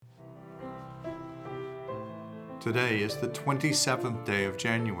Today is the 27th day of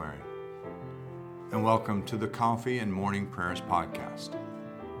January, and welcome to the Coffee and Morning Prayers podcast.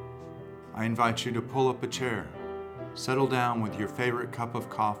 I invite you to pull up a chair, settle down with your favorite cup of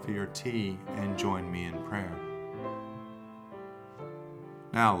coffee or tea, and join me in prayer.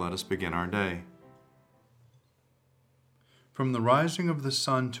 Now let us begin our day. From the rising of the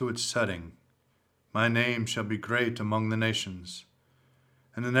sun to its setting, my name shall be great among the nations.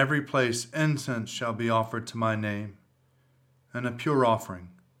 And in every place incense shall be offered to my name, and a pure offering,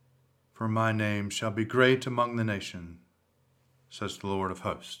 for my name shall be great among the nations, says the Lord of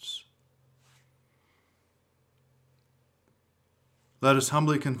hosts. Let us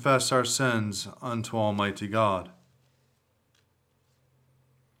humbly confess our sins unto Almighty God.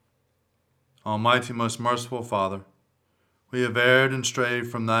 Almighty, most merciful Father, we have erred and strayed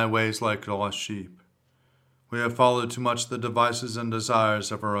from thy ways like lost sheep. We have followed too much the devices and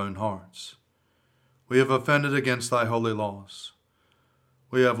desires of our own hearts. We have offended against thy holy laws.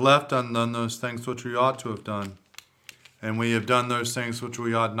 We have left undone those things which we ought to have done, and we have done those things which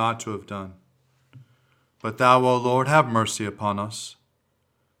we ought not to have done. But thou, O Lord, have mercy upon us.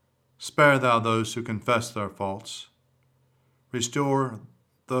 Spare thou those who confess their faults. Restore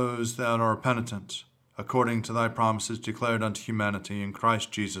those that are penitent, according to thy promises declared unto humanity in Christ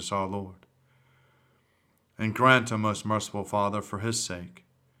Jesus our Lord. And grant, O most merciful Father, for his sake,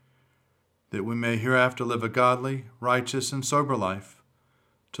 that we may hereafter live a godly, righteous, and sober life,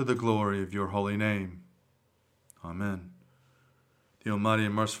 to the glory of your holy name. Amen. The Almighty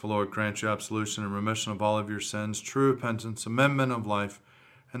and merciful Lord grant you absolution and remission of all of your sins, true repentance, amendment of life,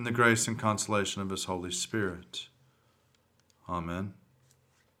 and the grace and consolation of his Holy Spirit. Amen.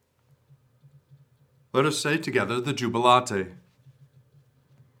 Let us say together the Jubilate.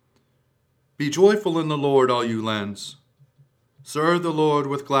 Be joyful in the Lord, all you lands. Serve the Lord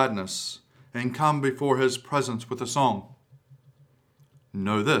with gladness, and come before his presence with a song.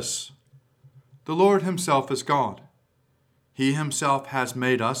 Know this, the Lord himself is God. He himself has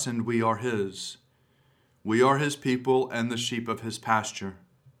made us, and we are his. We are his people and the sheep of his pasture.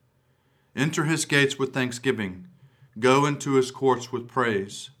 Enter his gates with thanksgiving. Go into his courts with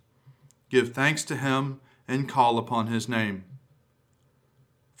praise. Give thanks to him and call upon his name.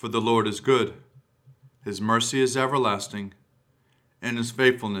 For the Lord is good, his mercy is everlasting, and his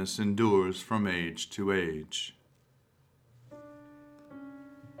faithfulness endures from age to age.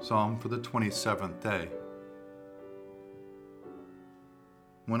 Psalm for the 27th day.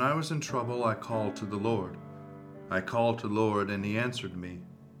 When I was in trouble, I called to the Lord. I called to the Lord, and he answered me.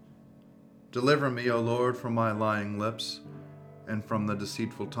 Deliver me, O Lord, from my lying lips, and from the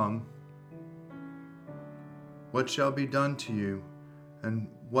deceitful tongue. What shall be done to you? And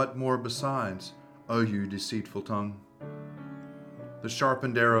what more besides, O you deceitful tongue? The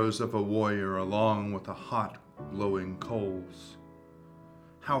sharpened arrows of a warrior along with the hot glowing coals.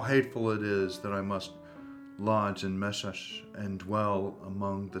 How hateful it is that I must lodge in Meshesh and dwell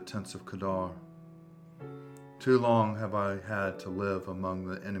among the tents of Kedar. Too long have I had to live among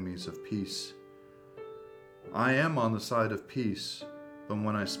the enemies of peace. I am on the side of peace, but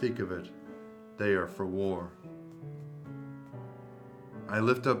when I speak of it, they are for war. I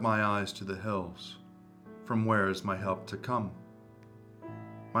lift up my eyes to the hills. From where is my help to come?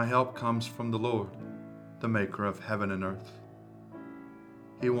 My help comes from the Lord, the maker of heaven and earth.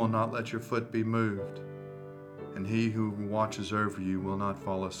 He will not let your foot be moved, and he who watches over you will not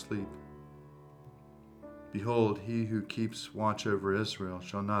fall asleep. Behold, he who keeps watch over Israel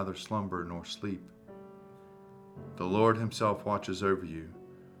shall neither slumber nor sleep. The Lord himself watches over you.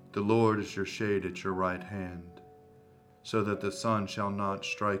 The Lord is your shade at your right hand, so that the sun shall not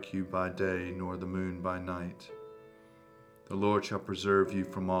strike you by day, nor the moon by night. The Lord shall preserve you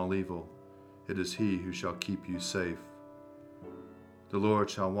from all evil. It is he who shall keep you safe. The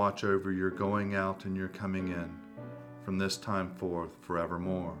Lord shall watch over your going out and your coming in, from this time forth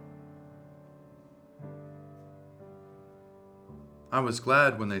forevermore. I was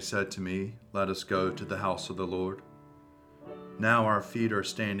glad when they said to me, Let us go to the house of the Lord. Now our feet are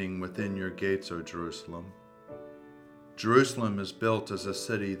standing within your gates, O Jerusalem. Jerusalem is built as a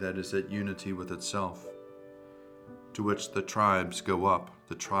city that is at unity with itself, to which the tribes go up,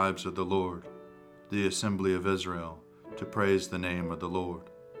 the tribes of the Lord, the assembly of Israel, to praise the name of the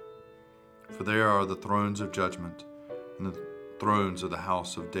Lord. For there are the thrones of judgment, and the thrones of the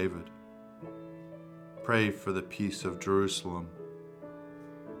house of David. Pray for the peace of Jerusalem.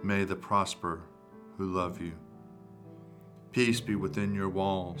 May they prosper who love you. Peace be within your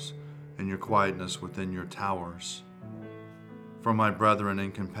walls, and your quietness within your towers. For my brethren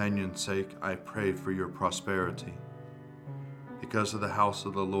and companions' sake, I pray for your prosperity. Because of the house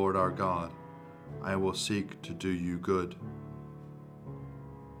of the Lord our God, I will seek to do you good.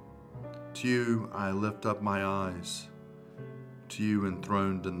 To you I lift up my eyes, to you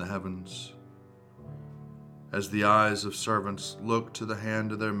enthroned in the heavens. As the eyes of servants look to the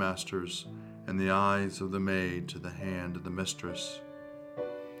hand of their masters, and the eyes of the maid to the hand of the mistress,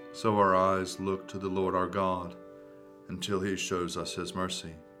 so our eyes look to the Lord our God, until he shows us his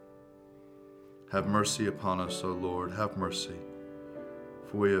mercy. Have mercy upon us, O Lord, have mercy,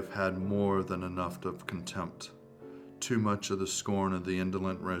 for we have had more than enough of contempt, too much of the scorn of the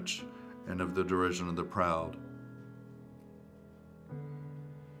indolent rich, and of the derision of the proud.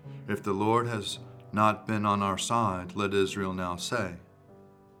 If the Lord has not been on our side, let Israel now say.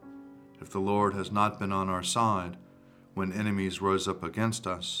 If the Lord has not been on our side, when enemies rose up against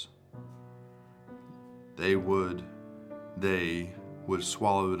us, they would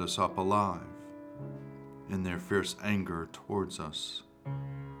swallow us up alive in their fierce anger towards us.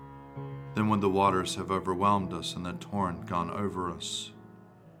 Then would the waters have overwhelmed us and the torrent gone over us.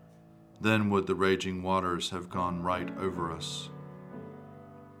 Then would the raging waters have gone right over us.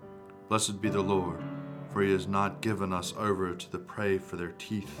 Blessed be the Lord, for he has not given us over to the prey for their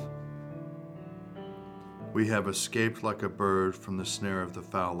teeth. We have escaped like a bird from the snare of the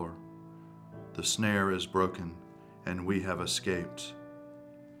fowler. The snare is broken, and we have escaped.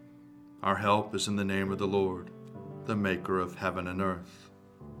 Our help is in the name of the Lord, the maker of heaven and earth.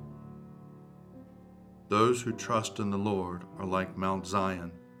 Those who trust in the Lord are like Mount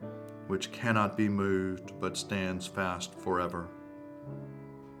Zion, which cannot be moved, but stands fast forever.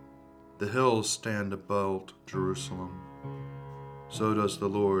 The hills stand about Jerusalem. So does the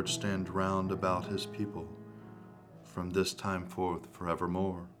Lord stand round about his people, from this time forth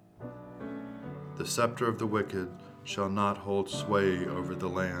forevermore. The scepter of the wicked shall not hold sway over the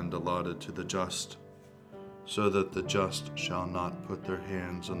land allotted to the just, so that the just shall not put their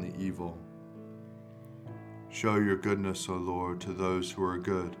hands on the evil. Show your goodness, O Lord, to those who are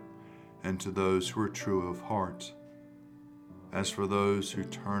good, and to those who are true of heart. As for those who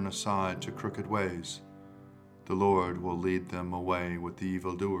turn aside to crooked ways, the Lord will lead them away with the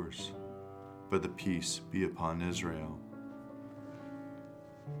evildoers, but the peace be upon Israel.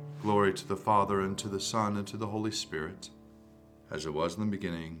 Glory to the Father, and to the Son, and to the Holy Spirit, as it was in the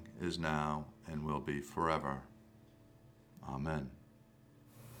beginning, is now, and will be forever. Amen.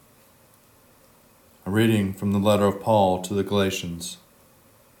 A reading from the letter of Paul to the Galatians.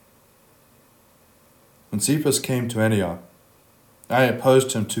 When Cephas came to Antioch, I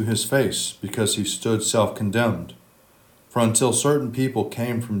opposed him to his face, because he stood self-condemned. For until certain people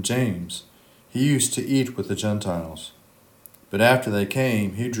came from James, he used to eat with the Gentiles. But after they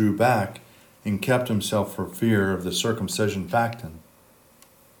came, he drew back and kept himself for fear of the circumcision faction.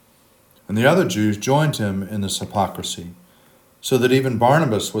 And the other Jews joined him in this hypocrisy, so that even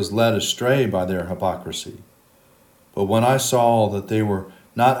Barnabas was led astray by their hypocrisy. But when I saw that they were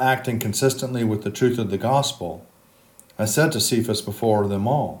not acting consistently with the truth of the gospel, I said to Cephas before them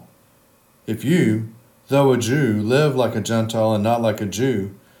all, if you, though a Jew, live like a Gentile and not like a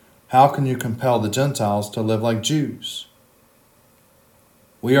Jew, how can you compel the Gentiles to live like Jews?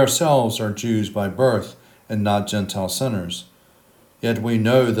 We ourselves are Jews by birth and not Gentile sinners. Yet we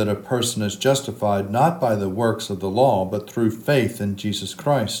know that a person is justified not by the works of the law, but through faith in Jesus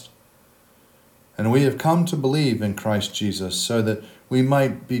Christ. And we have come to believe in Christ Jesus, so that we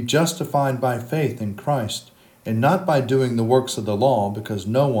might be justified by faith in Christ, and not by doing the works of the law, because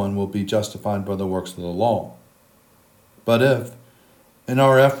no one will be justified by the works of the law. But if, in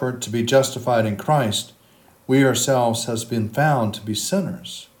our effort to be justified in Christ, we ourselves has been found to be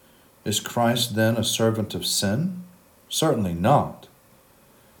sinners, is Christ then a servant of sin? Certainly not.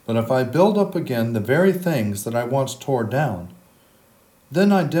 But if I build up again the very things that I once tore down,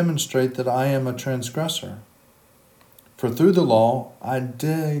 then I demonstrate that I am a transgressor. For through the law I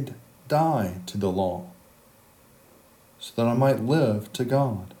did die to the law, so that I might live to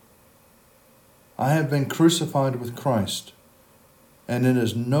God. I have been crucified with Christ, and it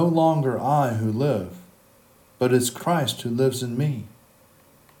is no longer I who live, but it's Christ who lives in me.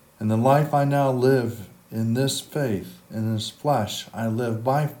 And the life I now live in this faith, in this flesh, I live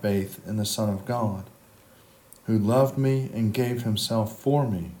by faith in the Son of God, who loved me and gave himself for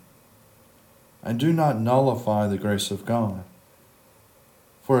me. I do not nullify the grace of God.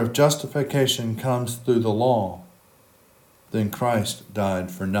 For if justification comes through the law, then Christ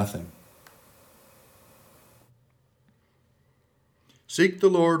died for nothing. Seek the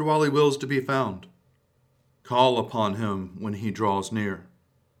Lord while he wills to be found. Call upon him when he draws near.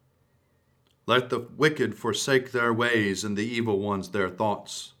 Let the wicked forsake their ways, and the evil ones their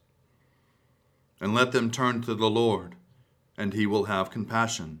thoughts. And let them turn to the Lord, and he will have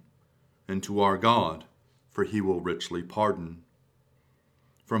compassion, and to our God, for he will richly pardon.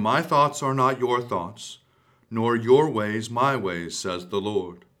 For my thoughts are not your thoughts, nor your ways my ways, says the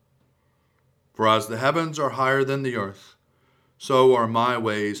Lord. For as the heavens are higher than the earth, so are my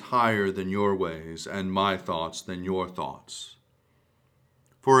ways higher than your ways, and my thoughts than your thoughts.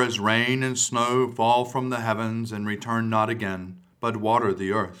 For as rain and snow fall from the heavens and return not again, but water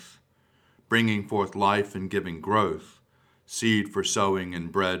the earth, bringing forth life and giving growth, seed for sowing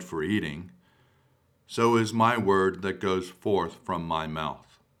and bread for eating, so is my word that goes forth from my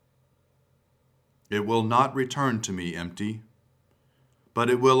mouth. It will not return to me empty, but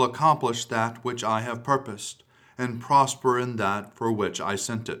it will accomplish that which I have purposed, and prosper in that for which I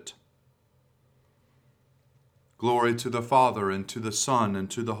sent it. Glory to the Father, and to the Son, and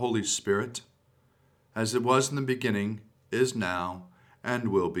to the Holy Spirit, as it was in the beginning, is now, and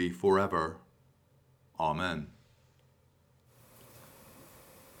will be forever. Amen.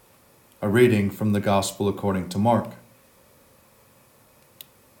 A reading from the Gospel according to Mark.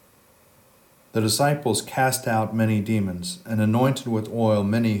 The disciples cast out many demons, and anointed with oil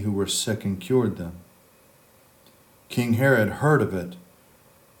many who were sick, and cured them. King Herod heard of it,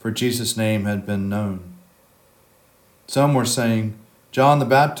 for Jesus' name had been known. Some were saying, John the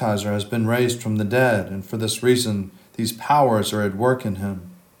Baptizer has been raised from the dead, and for this reason these powers are at work in him.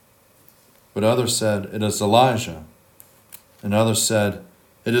 But others said, it is Elijah. And others said,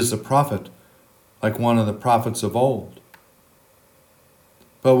 it is the prophet, like one of the prophets of old.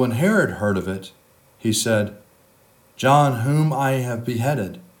 But when Herod heard of it, he said, John, whom I have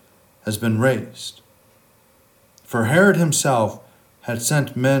beheaded, has been raised. For Herod himself had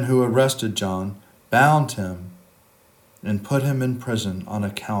sent men who arrested John, bound him, and put him in prison on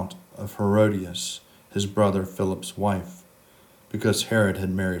account of Herodias, his brother Philip's wife, because Herod had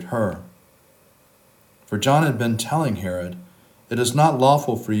married her. For John had been telling Herod, it is not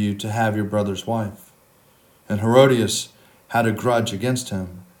lawful for you to have your brother's wife. And Herodias had a grudge against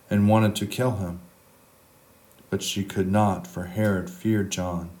him and wanted to kill him. But she could not, for Herod feared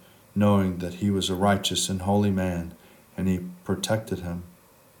John, knowing that he was a righteous and holy man, and he protected him.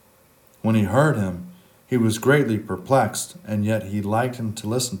 When he heard him, he was greatly perplexed, and yet he liked him to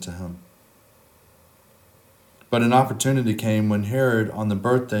listen to him. But an opportunity came when Herod on the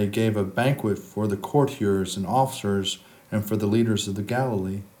birthday gave a banquet for the courtiers and officers and for the leaders of the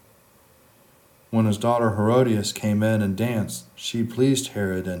Galilee. When his daughter Herodias came in and danced, she pleased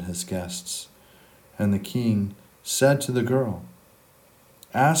Herod and his guests. And the king said to the girl,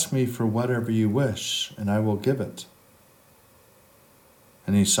 ask me for whatever you wish, and I will give it.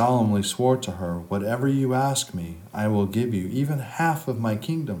 And he solemnly swore to her, whatever you ask me, I will give you, even half of my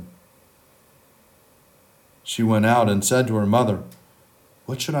kingdom. She went out and said to her mother,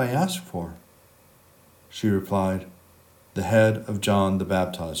 what should I ask for? She replied, the head of John the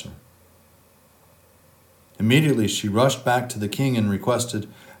Baptizer. Immediately she rushed back to the king and requested,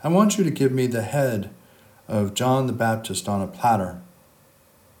 I want you to give me the head of John the Baptist on a platter.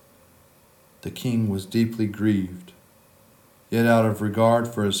 The king was deeply grieved, yet out of regard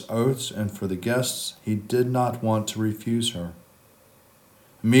for his oaths and for the guests, he did not want to refuse her.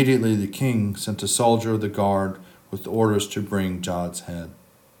 Immediately the king sent a soldier of the guard with orders to bring John's head.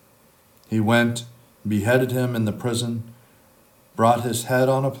 He went, beheaded him in the prison, brought his head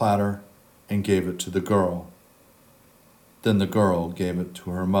on a platter, and gave it to the girl. Then the girl gave it to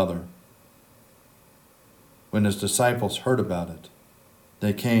her mother. When his disciples heard about it,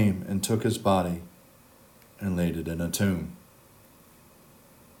 they came and took his body and laid it in a tomb.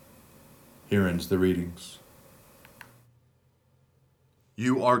 Here ends the readings.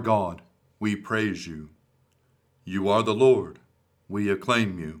 You are God, we praise you. You are the Lord, we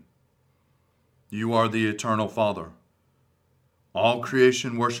acclaim you. You are the eternal Father. All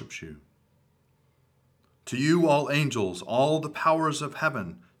creation worships you. To you all angels, all the powers of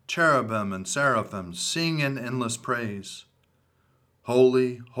heaven, cherubim and seraphim, sing in endless praise.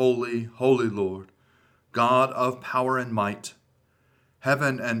 Holy, holy, holy Lord, God of power and might,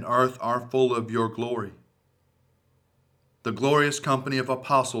 heaven and earth are full of your glory. The glorious company of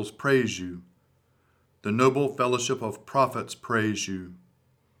apostles praise you. The noble fellowship of prophets praise you.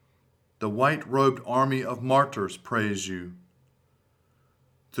 The white-robed army of martyrs praise you.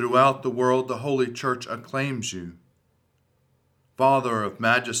 Throughout the world the Holy Church acclaims you. Father of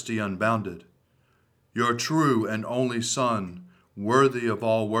majesty unbounded, your true and only Son, worthy of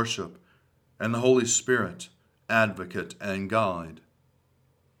all worship, and the Holy Spirit, advocate and guide.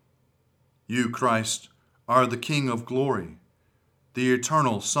 You, Christ, are the King of glory, the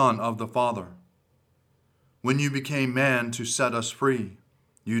eternal Son of the Father. When you became man to set us free,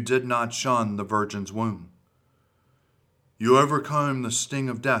 you did not shun the Virgin's womb. You overcame the sting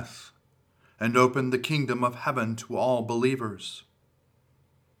of death. and open the kingdom of heaven to all believers.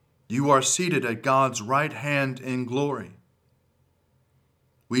 You are seated at God's right hand in glory.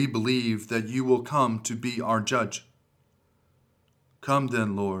 We believe that you will come to be our judge. Come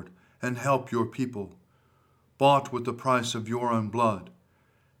then, Lord, and help your people, bought with the price of your own blood,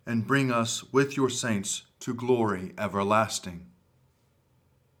 and bring us with your saints to glory everlasting.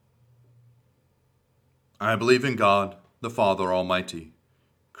 I believe in God, the Father Almighty,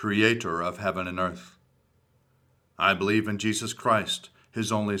 creator of heaven and earth. I believe in Jesus Christ,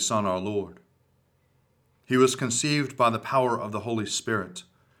 his only Son, our Lord. He was conceived by the power of the Holy Spirit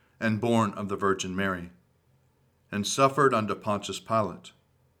and born of the Virgin Mary, and suffered under Pontius Pilate,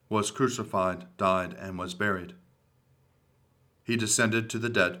 was crucified, died, and was buried. He descended to the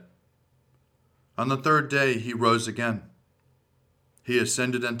dead. On the third day he rose again. He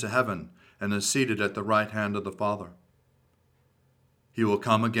ascended into heaven and is seated at the right hand of the Father. He will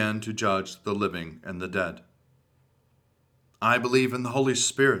come again to judge the living and the dead. I believe in the Holy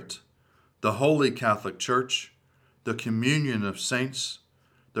Spirit, the Holy Catholic Church, the communion of saints,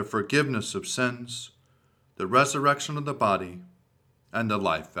 the forgiveness of sins, the resurrection of the body, and the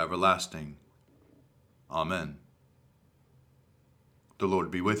life everlasting. Amen. The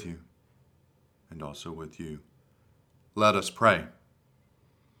Lord be with you, and also with you. Let us pray.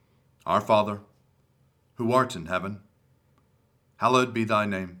 Our Father, who art in heaven, hallowed be thy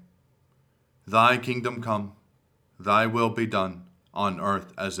name. Thy kingdom come, thy will be done, on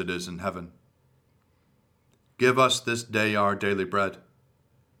earth as it is in heaven. Give us this day our daily bread,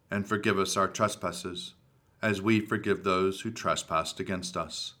 and forgive us our trespasses, as we forgive those who trespass against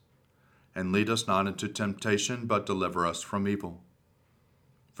us. And lead us not into temptation, but deliver us from evil.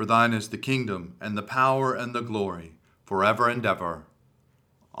 For thine is the kingdom, and the power, and the glory, forever and ever.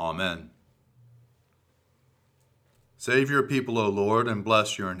 Amen. Save your people, O Lord, and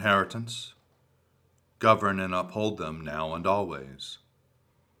bless your inheritance. Govern and uphold them now and always.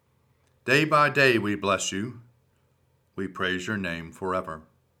 Day by day we bless you. We praise your name forever.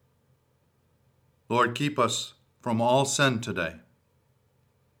 Lord, keep us from all sin today.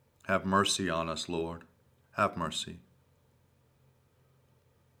 Have mercy on us, Lord. Have mercy.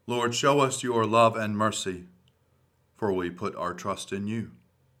 Lord, show us your love and mercy, for we put our trust in you.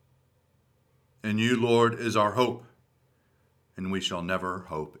 In you, Lord, is our hope, and we shall never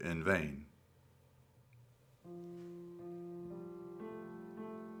hope in vain.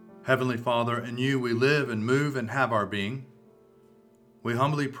 Heavenly Father, in you we live and move and have our being. We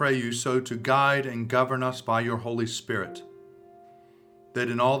humbly pray you so to guide and govern us by your Holy Spirit, that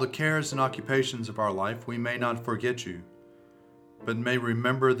in all the cares and occupations of our life we may not forget you, but may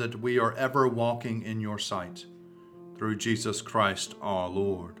remember that we are ever walking in your sight, through Jesus Christ our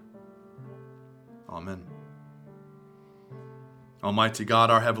Lord. Amen. Almighty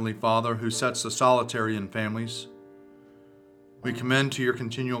God, our Heavenly Father, who sets the solitary in families, we commend to your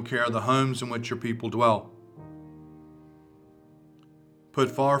continual care the homes in which your people dwell.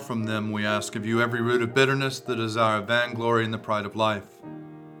 Put far from them, we ask of you, every root of bitterness, the desire of vainglory, and the pride of life.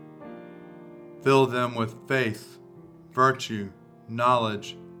 Fill them with faith, virtue,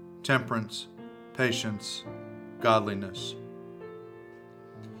 knowledge, temperance, patience, godliness.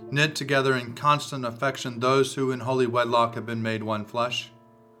 Knit together in constant affection those who in holy wedlock have been made one flesh.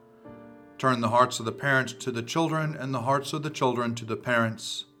 Turn the hearts of the parents to the children, and the hearts of the children to the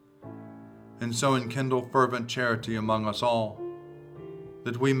parents, and so enkindle fervent charity among us all,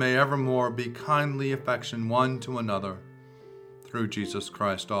 that we may evermore be kindly affection one to another, through Jesus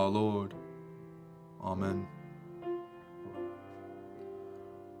Christ our Lord. Amen.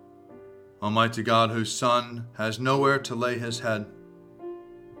 Almighty God, whose Son has nowhere to lay his head,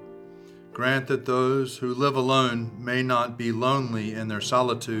 grant that those who live alone may not be lonely in their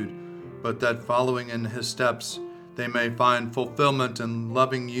solitude, but that following in his steps, they may find fulfillment in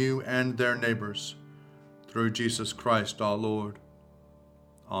loving you and their neighbors, through Jesus Christ our Lord.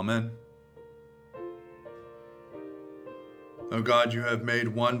 Amen. O God, you have made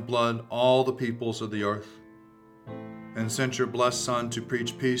one blood all the peoples of the earth, and sent your blessed Son to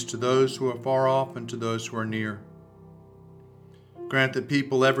preach peace to those who are far off and to those who are near. Grant that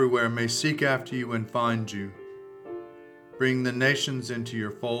people everywhere may seek after you and find you. Bring the nations into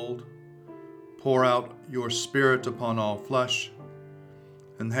your fold. Pour out your Spirit upon all flesh,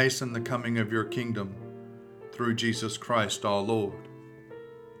 and hasten the coming of your kingdom, through Jesus Christ our Lord.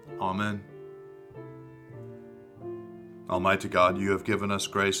 Amen. Almighty God, you have given us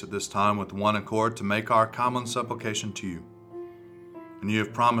grace at this time with one accord to make our common supplication to you. And you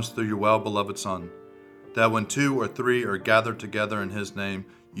have promised through your well-beloved Son, that when 2 or 3 are gathered together in his name,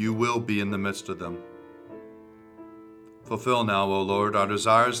 you will be in the midst of them. Fulfill now, O Lord, our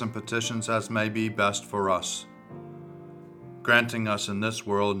desires and petitions as may be best for us, granting us in this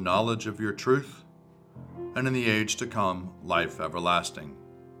world knowledge of your truth, and in the age to come, life everlasting.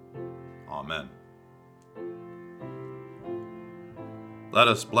 Amen. Let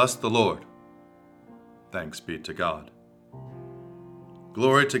us bless the Lord. Thanks be to God.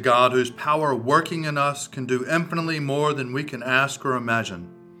 Glory to God, whose power working in us can do infinitely more than we can ask or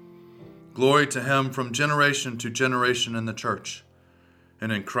imagine. Glory to him from generation to generation in the church,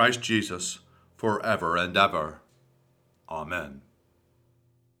 and in Christ Jesus forever and ever. Amen.